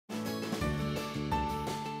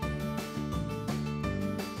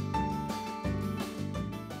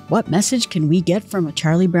What message can we get from a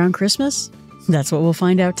Charlie Brown Christmas? That's what we'll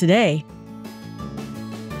find out today.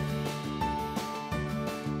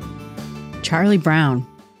 Charlie Brown.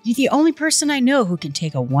 You're the only person I know who can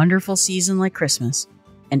take a wonderful season like Christmas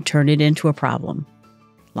and turn it into a problem.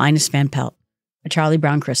 Linus Van Pelt, A Charlie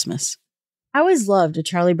Brown Christmas. I always loved A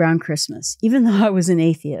Charlie Brown Christmas, even though I was an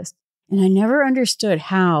atheist, and I never understood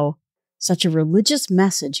how such a religious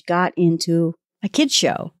message got into a kid's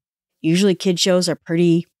show. Usually kid shows are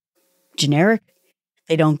pretty generic.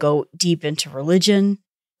 They don't go deep into religion.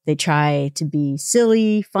 They try to be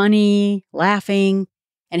silly, funny, laughing,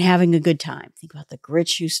 and having a good time. Think about The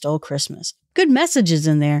Grinch Who Stole Christmas. Good messages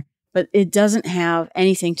in there, but it doesn't have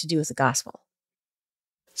anything to do with the gospel.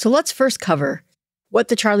 So let's first cover what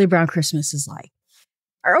the Charlie Brown Christmas is like.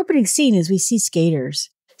 Our opening scene is we see skaters,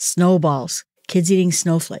 snowballs, kids eating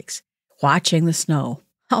snowflakes, watching the snow.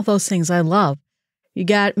 All those things I love. You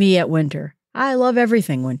got me at winter. I love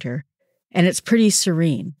everything winter. And it's pretty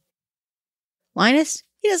serene. Linus,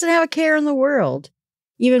 he doesn't have a care in the world.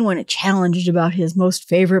 Even when challenged about his most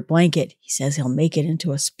favorite blanket, he says he'll make it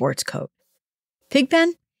into a sports coat.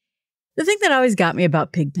 Pigpen? The thing that always got me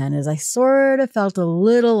about Pigpen is I sort of felt a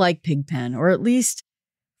little like Pigpen, or at least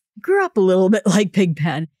grew up a little bit like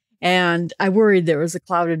Pigpen, and I worried there was a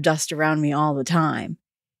cloud of dust around me all the time.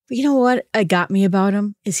 But you know what got me about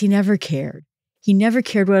him is he never cared. He never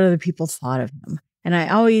cared what other people thought of him. And I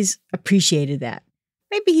always appreciated that.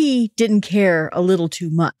 Maybe he didn't care a little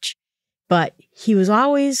too much, but he was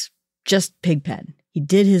always just Pigpen. He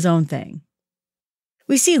did his own thing.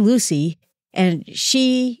 We see Lucy, and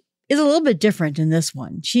she is a little bit different in this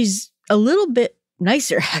one. She's a little bit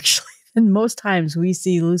nicer, actually, than most times we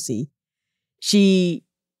see Lucy. She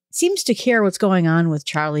seems to care what's going on with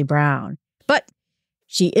Charlie Brown, but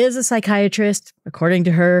she is a psychiatrist, according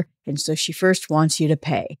to her, and so she first wants you to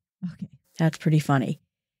pay. Okay. That's pretty funny.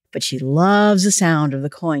 But she loves the sound of the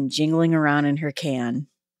coin jingling around in her can.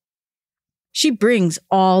 She brings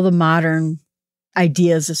all the modern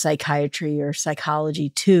ideas of psychiatry or psychology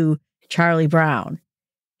to Charlie Brown,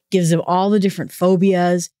 gives him all the different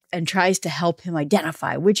phobias, and tries to help him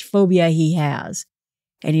identify which phobia he has.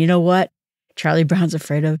 And you know what? Charlie Brown's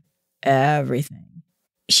afraid of everything.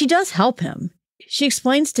 She does help him. She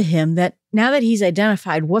explains to him that now that he's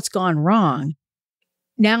identified what's gone wrong,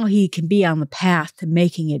 now he can be on the path to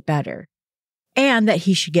making it better, and that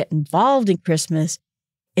he should get involved in Christmas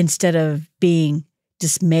instead of being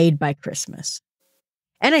dismayed by Christmas.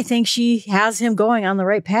 And I think she has him going on the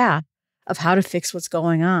right path of how to fix what's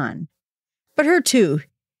going on. But her too,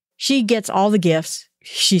 she gets all the gifts.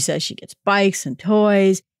 She says she gets bikes and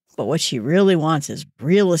toys, but what she really wants is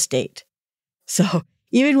real estate. So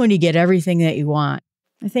even when you get everything that you want,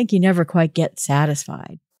 I think you never quite get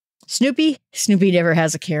satisfied. Snoopy never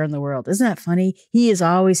has a care in the world. Isn't that funny? He is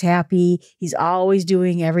always happy. He's always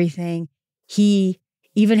doing everything. He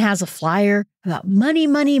even has a flyer about money,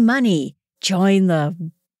 money, money. Join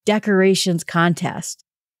the decorations contest.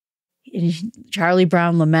 And Charlie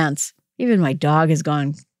Brown laments. Even my dog has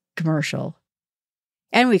gone commercial.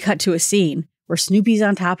 And we cut to a scene where Snoopy's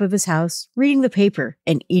on top of his house, reading the paper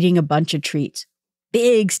and eating a bunch of treats.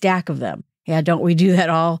 Big stack of them. Yeah, don't we do that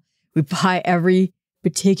all? We buy every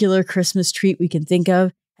particular Christmas treat we can think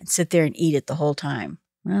of and sit there and eat it the whole time.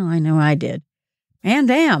 Well, I know I did. And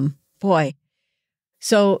damn, boy.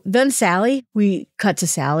 So then we cut to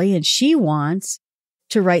Sally, and she wants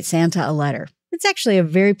to write Santa a letter. It's actually a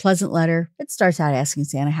very pleasant letter. It starts out asking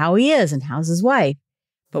Santa how he is and how's his wife.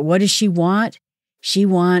 But what does she want? She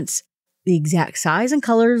wants the exact size and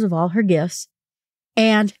colors of all her gifts,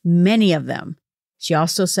 and many of them. She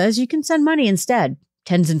also says you can send money instead,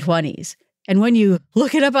 10s and 20s. And when you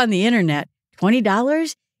look it up on the internet,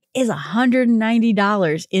 $20 is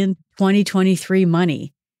 $190 in 2023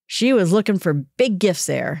 money. She was looking for big gifts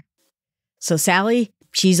there. So Sally,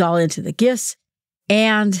 she's all into the gifts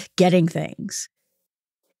and getting things.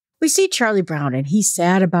 We see Charlie Brown, and he's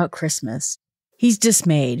sad about Christmas. He's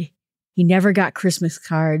dismayed. He never got Christmas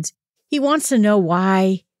cards. He wants to know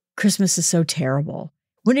why Christmas is so terrible.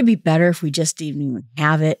 Wouldn't it be better if we just didn't even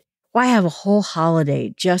have it? Why have a whole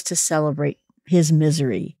holiday just to celebrate his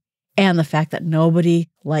misery and the fact that nobody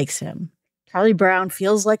likes him? Charlie Brown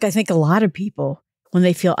feels like, I think, a lot of people when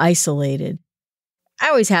they feel isolated. I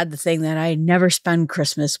always had the thing that I never spend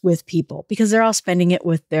Christmas with people because they're all spending it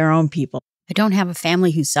with their own people. I don't have a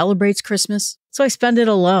family who celebrates Christmas, so I spend it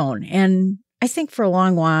alone. And I think for a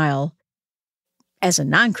long while, as a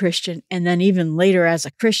non-Christian, and then even later as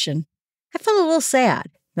a Christian, I felt a little sad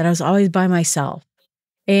that I was always by myself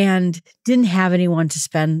and didn't have anyone to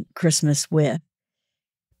spend Christmas with.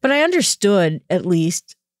 But I understood, at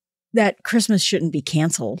least, that Christmas shouldn't be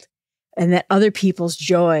canceled and that other people's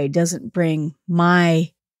joy doesn't bring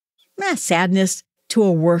my sadness to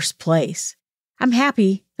a worse place. I'm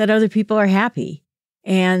happy that other people are happy,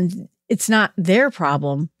 and it's not their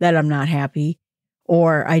problem that I'm not happy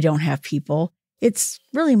or I don't have people. It's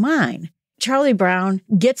really mine. Charlie Brown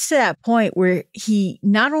gets to that point where he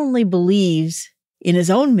not only believes in his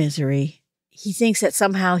own misery, he thinks that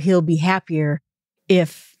somehow he'll be happier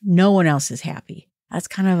if no one else is happy. That's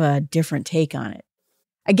kind of a different take on it.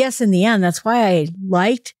 I guess in the end, that's why I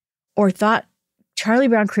liked or thought Charlie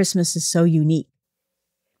Brown Christmas is so unique,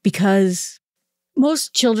 because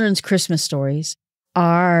most children's Christmas stories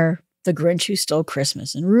are The Grinch Who Stole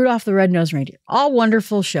Christmas and Rudolph the Red-Nosed Reindeer, all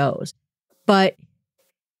wonderful shows, but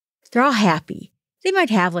they're all happy. They might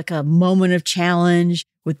have like a moment of challenge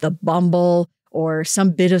with the bumble or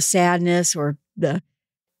some bit of sadness or the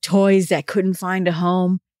toys that couldn't find a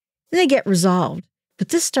home. Then they get resolved. But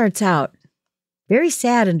this starts out very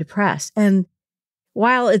sad and depressed. And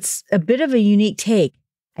while it's a bit of a unique take,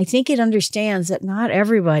 I think it understands that not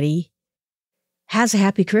everybody has a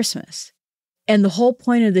happy Christmas. And the whole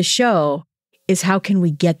point of the show is, how can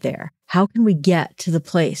we get there? How can we get to the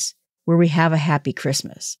place where we have a happy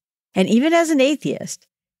Christmas? And even as an atheist,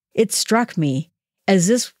 it struck me as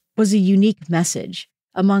this was a unique message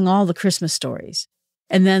among all the Christmas stories.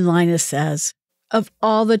 And then Linus says, of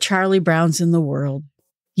all the Charlie Browns in the world,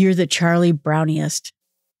 you're the Charlie Browniest.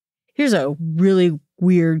 Here's a really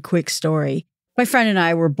weird, quick story. My friend and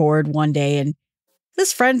I were bored one day, and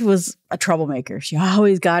this friend was a troublemaker. She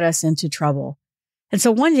always got us into trouble. And so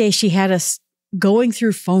one day she had us going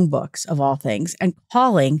through phone books, of all things, and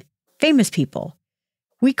calling famous people.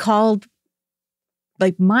 We called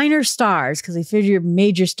like minor stars, because they figure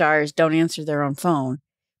major stars don't answer their own phone,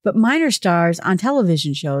 but minor stars on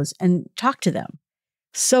television shows, and talked to them.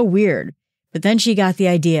 So weird. But then she got the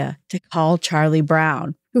idea to call Charlie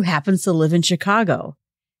Brown, who happens to live in Chicago.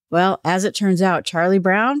 Well, as it turns out, Charlie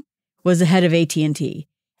Brown was the head of AT&T.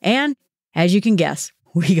 And as you can guess,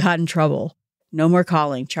 we got in trouble. No more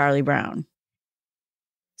calling Charlie Brown.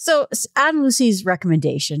 So on Lucy's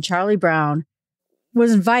recommendation, Charlie Brown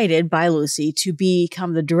was invited by Lucy to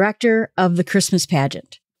become the director of the Christmas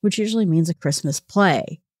pageant, which usually means a Christmas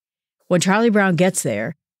play. When Charlie Brown gets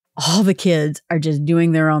there, all the kids are just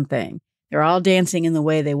doing their own thing. They're all dancing in the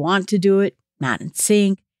way they want to do it, not in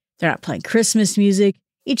sync. They're not playing Christmas music.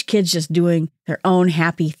 Each kid's just doing their own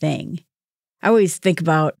happy thing. I always think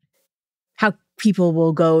about how people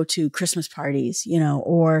will go to Christmas parties,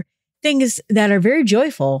 or things that are very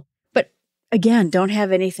joyful, but again, don't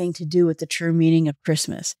have anything to do with the true meaning of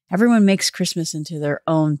Christmas. Everyone makes Christmas into their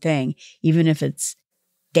own thing, even if it's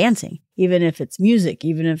dancing, even if it's music,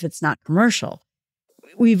 even if it's not commercial.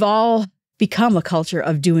 We've all become a culture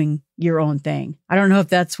of doing your own thing. I don't know if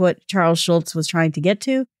that's what Charles Schulz was trying to get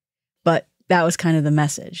to, but that was kind of the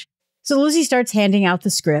message. So Lucy starts handing out the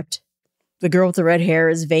script. The girl with the red hair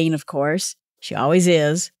is vain, of course. She always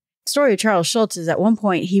is. The story of Charles Schulz is at one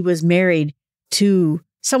point he was married to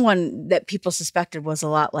someone that people suspected was a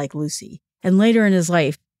lot like Lucy. And later in his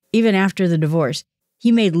life, even after the divorce,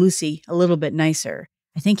 he made Lucy a little bit nicer.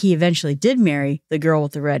 I think he eventually did marry the girl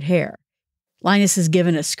with the red hair. Linus is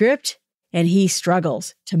given a script, and he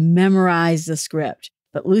struggles to memorize the script.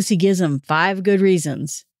 But Lucy gives him 5 good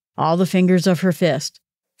reasons, all the fingers of her fist,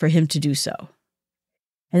 for him to do so.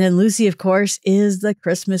 And then Lucy, of course, is the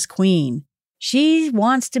Christmas queen. She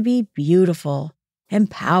wants to be beautiful and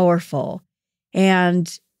powerful.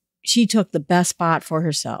 And she took the best spot for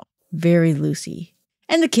herself. Very Lucy.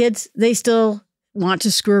 And the kids, they still want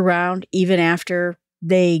to screw around even after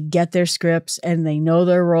they get their scripts and they know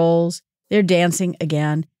their roles. They're dancing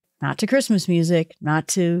again, not to Christmas music, not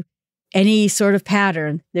to any sort of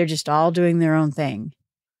pattern. They're just all doing their own thing.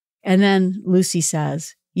 And then Lucy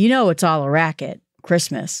says, it's all a racket.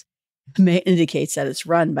 Christmas indicates that it's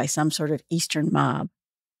run by some sort of Eastern mob.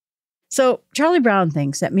 So Charlie Brown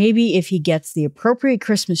thinks that maybe if he gets the appropriate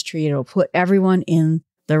Christmas tree, it'll put everyone in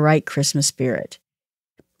the right Christmas spirit.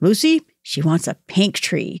 Lucy, she wants a pink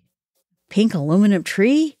tree. Pink aluminum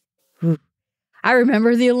tree? Ooh. I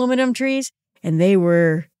remember the aluminum trees, and they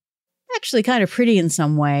were actually kind of pretty in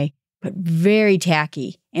some way, but very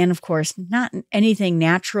tacky. And of course, not anything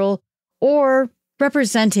natural or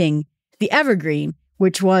representing the evergreen,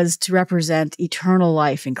 which was to represent eternal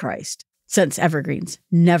life in Christ, since evergreens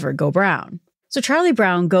never go brown. So Charlie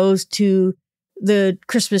Brown goes to the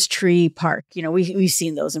Christmas tree park. We've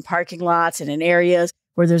seen those in parking lots and in areas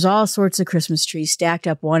where there's all sorts of Christmas trees stacked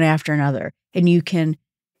up one after another. And you can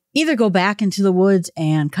either go back into the woods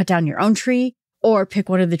and cut down your own tree, or pick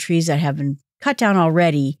one of the trees that have been cut down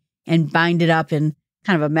already and bind it up in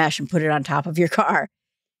kind of a mesh and put it on top of your car.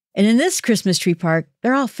 And in this Christmas tree park,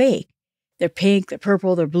 they're all fake. They're pink, they're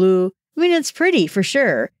purple, they're blue. I mean, it's pretty for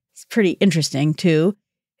sure. It's pretty interesting too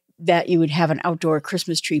that you would have an outdoor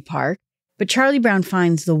Christmas tree park. But Charlie Brown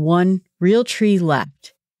finds the one real tree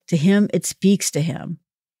left. To him, it speaks to him.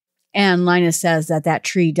 And Linus says that that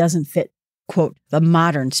tree doesn't fit, quote, the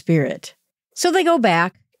modern spirit. So they go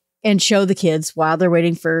back and show the kids while they're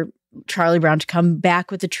waiting for Charlie Brown to come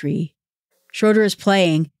back with the tree. Schroeder is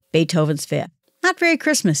playing Beethoven's Fifth. Not very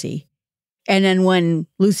Christmassy. And then when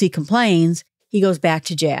Lucy complains, he goes back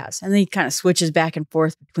to jazz. And then he kind of switches back and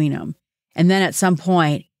forth between them. And then at some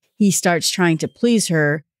point, he starts trying to please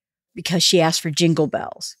her because she asked for Jingle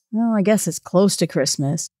Bells. Well, I guess it's close to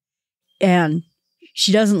Christmas. And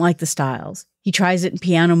she doesn't like the styles. He tries it in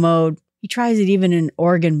piano mode. He tries it even in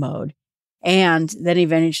organ mode. And then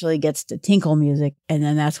eventually gets to tinkle music. And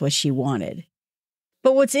then that's what she wanted.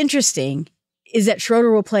 But what's interesting is that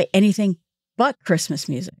Schroeder will play anything but Christmas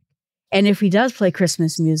music. And if he does play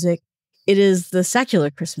Christmas music, it is the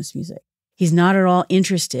secular Christmas music. He's not at all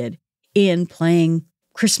interested in playing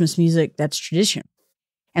Christmas music that's traditional.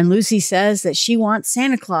 And Lucy says that she wants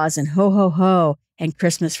Santa Claus and ho, ho, ho and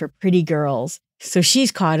Christmas for pretty girls. So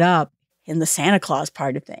she's caught up in the Santa Claus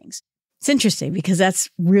part of things. It's interesting because that's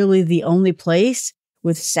really the only place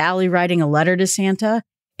with Sally writing a letter to Santa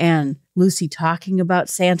and Lucy talking about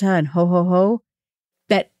Santa and ho, ho, ho,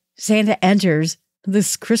 that Santa enters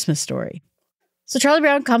this Christmas story. So Charlie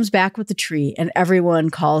Brown comes back with the tree and everyone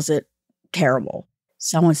calls it terrible.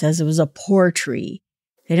 Someone says it was a poor tree.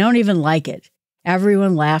 They don't even like it.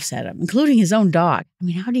 Everyone laughs at him, including his own dog. I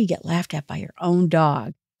mean, how do you get laughed at by your own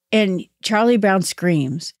dog? And Charlie Brown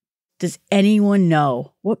screams, does anyone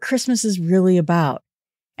know what Christmas is really about?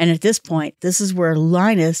 And at this point, this is where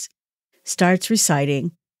Linus starts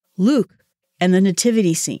reciting Luke and the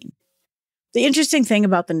nativity scene. The interesting thing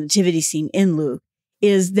about the nativity scene in Luke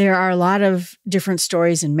is there are a lot of different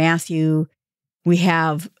stories in Matthew. We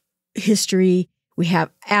have history, we have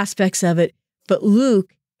aspects of it, but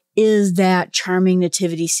Luke is that charming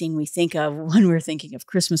nativity scene we think of when we're thinking of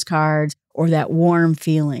Christmas cards or that warm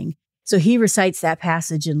feeling. So he recites that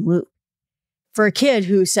passage in Luke. For a kid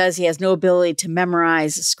who says he has no ability to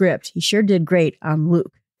memorize a script, he sure did great on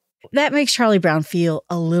Luke. That makes Charlie Brown feel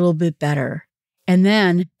a little bit better. And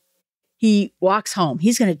then he walks home.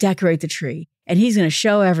 He's going to decorate the tree and he's going to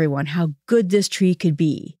show everyone how good this tree could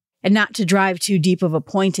be. And not to drive too deep of a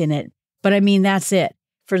point in it, but I mean, that's it.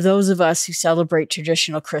 For those of us who celebrate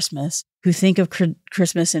traditional Christmas, who think of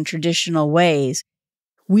Christmas in traditional ways,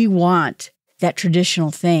 we want that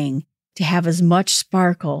traditional thing to have as much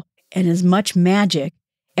sparkle and as much magic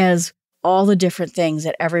as all the different things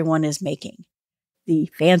that everyone is making. The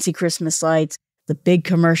fancy Christmas lights, the big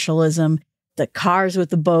commercialism, the cars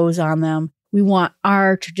with the bows on them. We want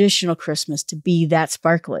our traditional Christmas to be that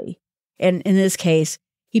sparkly. And in this case,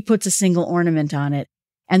 he puts a single ornament on it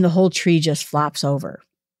and the whole tree just flops over.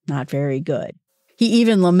 Not very good. He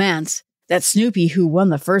even laments that Snoopy, who won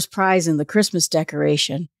the first prize in the Christmas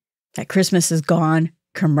decoration, that Christmas is gone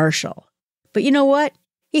commercial. But you know what?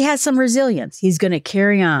 He has some resilience. He's going to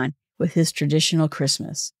carry on with his traditional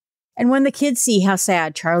Christmas. And when the kids see how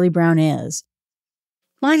sad Charlie Brown is,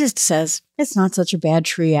 Linus says it's not such a bad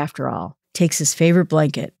tree after all. Takes his favorite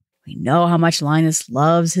blanket. We know how much Linus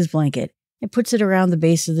loves his blanket and puts it around the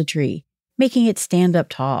base of the tree, making it stand up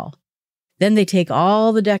tall. Then they take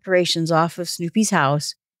all the decorations off of Snoopy's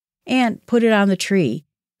house and put it on the tree,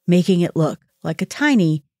 making it look like a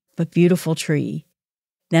tiny but beautiful tree.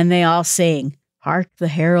 Then they all sing, "Hark the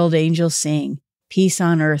herald angels sing, peace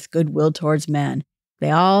on earth, goodwill towards men." They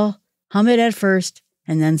all hum it at first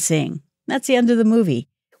and then sing. That's the end of the movie.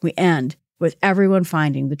 We end with everyone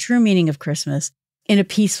finding the true meaning of Christmas in a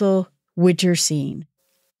peaceful winter scene.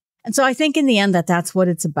 And so I think in the end that that's what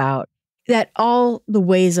it's about. That all the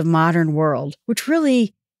ways of modern world, which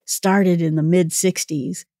really started in the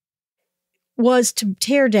mid-60s, was to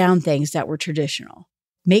tear down things that were traditional,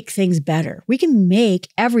 make things better. We can make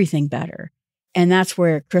everything better. And that's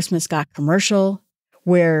where Christmas got commercial,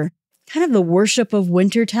 where kind of the worship of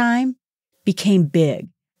wintertime became big.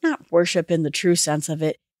 Not worship in the true sense of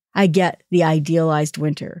it. I get the idealized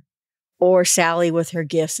winter, or Sally with her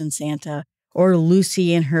gifts and Santa, or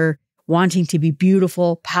Lucy and her wanting to be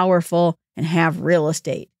beautiful, powerful, and have real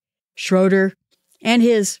estate. Schroeder and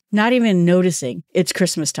his not even noticing it's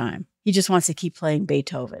Christmas time. He just wants to keep playing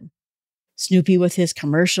Beethoven. Snoopy with his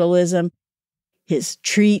commercialism, his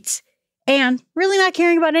treats, and really not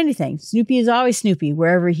caring about anything. Snoopy is always Snoopy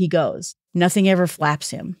wherever he goes. Nothing ever flaps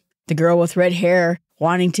him. The girl with red hair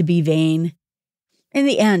wanting to be vain. In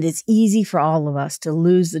the end, it's easy for all of us to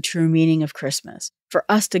lose the true meaning of Christmas, for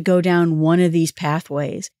us to go down one of these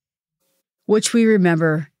pathways, which we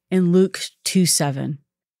remember in Luke 2:7.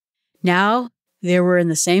 Now there were in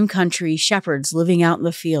the same country shepherds living out in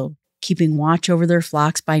the field, keeping watch over their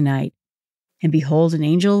flocks by night. And behold, an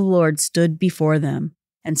angel of the Lord stood before them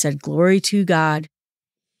and said, "Glory to God."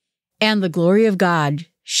 And the glory of God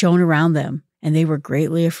shone around them, and they were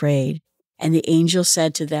greatly afraid. And the angel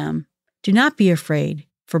said to them, "Do not be afraid,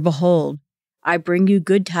 for behold, I bring you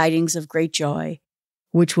good tidings of great joy,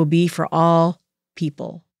 which will be for all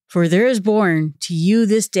people. For there is born to you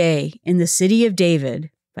this day in the city of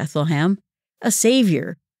David, Bethlehem, a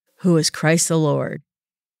Savior, who is Christ the Lord.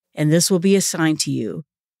 And this will be a sign to you.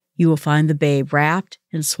 You will find the babe wrapped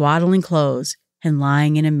in swaddling clothes and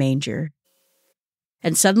lying in a manger."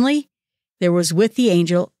 And suddenly there was with the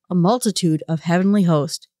angel a multitude of heavenly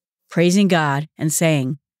hosts, praising God and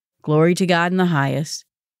saying, "Glory to God in the highest,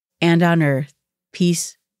 and on earth,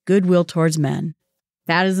 peace, goodwill towards men."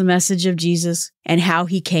 That is the message of Jesus and how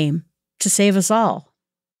he came to save us all.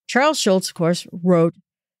 Charles Schulz, of course, wrote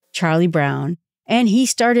Charlie Brown, and he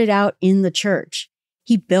started out in the church.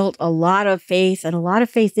 He built a lot of faith and a lot of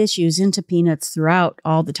faith issues into Peanuts throughout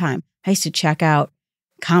all the time. I used to check out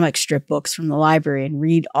comic strip books from the library and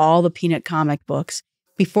read all the Peanut comic books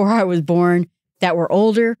before I was born that were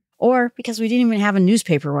older, or because we didn't even have a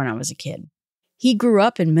newspaper when I was a kid. He grew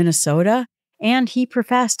up in Minnesota, and he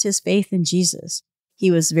professed his faith in Jesus.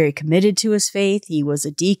 He was very committed to his faith. He was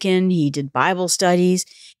a deacon. He did Bible studies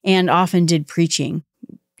and often did preaching,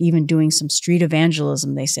 even doing some street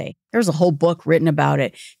evangelism, they say. There's a whole book written about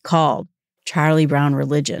it called Charlie Brown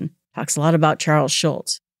Religion. Talks a lot about Charles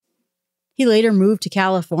Schulz. He later moved to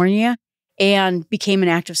California and became an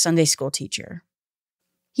active Sunday school teacher.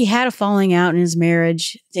 He had a falling out in his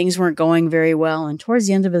marriage. Things weren't going very well. And towards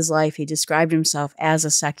the end of his life, he described himself as a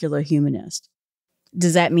secular humanist.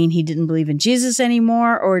 Does that mean he didn't believe in Jesus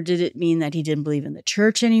anymore? Or did it mean that he didn't believe in the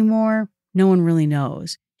church anymore? No one really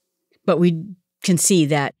knows. But we can see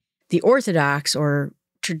that the orthodox or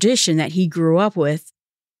tradition that he grew up with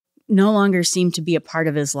no longer seemed to be a part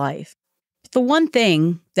of his life. But the one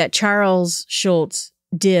thing that Charles Schulz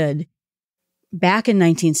did back in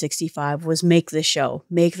 1965 was make the show,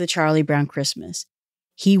 make the Charlie Brown Christmas.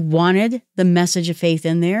 He wanted the message of faith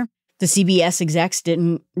in there. The CBS execs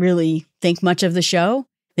didn't really think much of the show.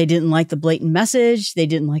 They didn't like the blatant message. They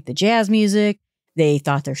didn't like the jazz music. They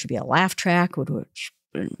thought there should be a laugh track, which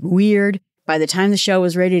was weird. By the time the show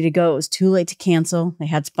was ready to go, it was too late to cancel. They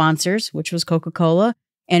had sponsors, which was Coca-Cola,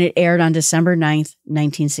 and it aired on December 9th,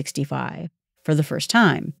 1965 for the first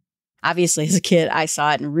time. Obviously, as a kid, I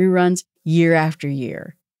saw it in reruns year after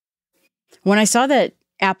year. When I saw that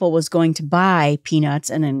Apple was going to buy Peanuts,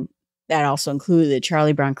 and then that also included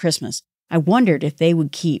Charlie Brown Christmas, I wondered if they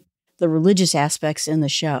would keep the religious aspects in the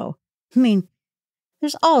show. I mean,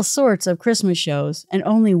 there's all sorts of Christmas shows, and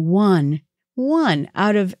only one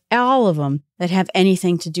out of all of them that have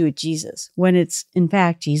anything to do with Jesus, when it's, in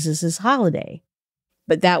fact, Jesus' holiday.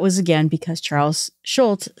 But that was, again, because Charles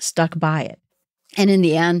Schulz stuck by it. And in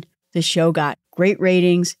the end, the show got great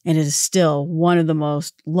ratings, and it is still one of the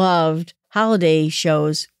most loved holiday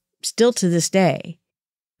shows still to this day.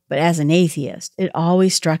 But as an atheist, it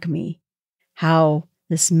always struck me how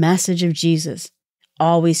this message of Jesus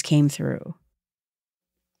always came through.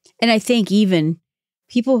 And I think even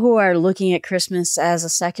people who are looking at Christmas as a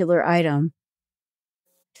secular item,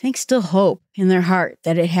 I think still hope in their heart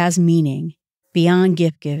that it has meaning beyond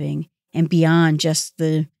gift giving and beyond just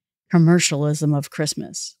the commercialism of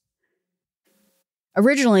Christmas.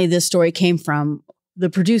 Originally, this story came from the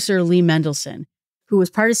producer Lee Mendelson, who was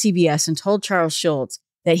part of CBS and told Charles Schulz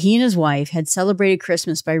that he and his wife had celebrated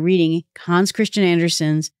Christmas by reading Hans Christian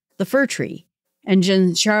Andersen's The Fir Tree. And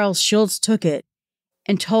then Charles Schulz took it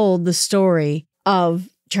and told the story of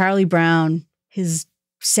Charlie Brown, his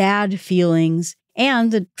sad feelings,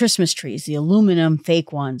 and the Christmas trees, the aluminum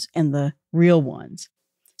fake ones and the real ones.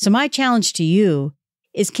 So my challenge to you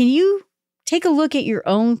is, can you take a look at your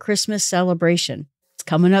own Christmas celebration? It's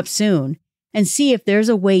coming up soon, and see if there's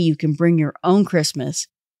a way you can bring your own Christmas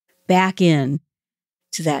back in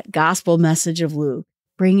to that gospel message of Luke,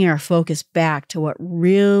 bringing our focus back to what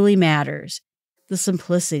really matters, the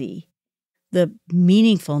simplicity, the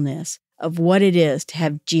meaningfulness of what it is to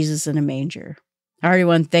have Jesus in a manger. All right,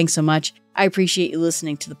 everyone, thanks so much. I appreciate you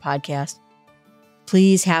listening to the podcast.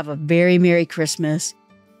 Please have a very Merry Christmas.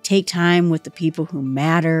 Take time with the people who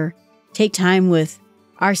matter. Take time with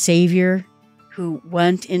our Savior, who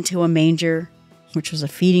went into a manger, which was a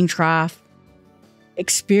feeding trough,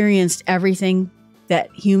 experienced everything that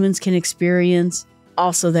humans can experience,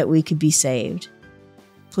 also that we could be saved.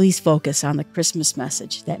 please focus on the Christmas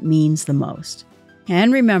message that means the most.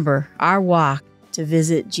 And remember, our walk to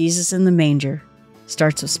visit Jesus in the manger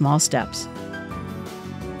starts with small steps.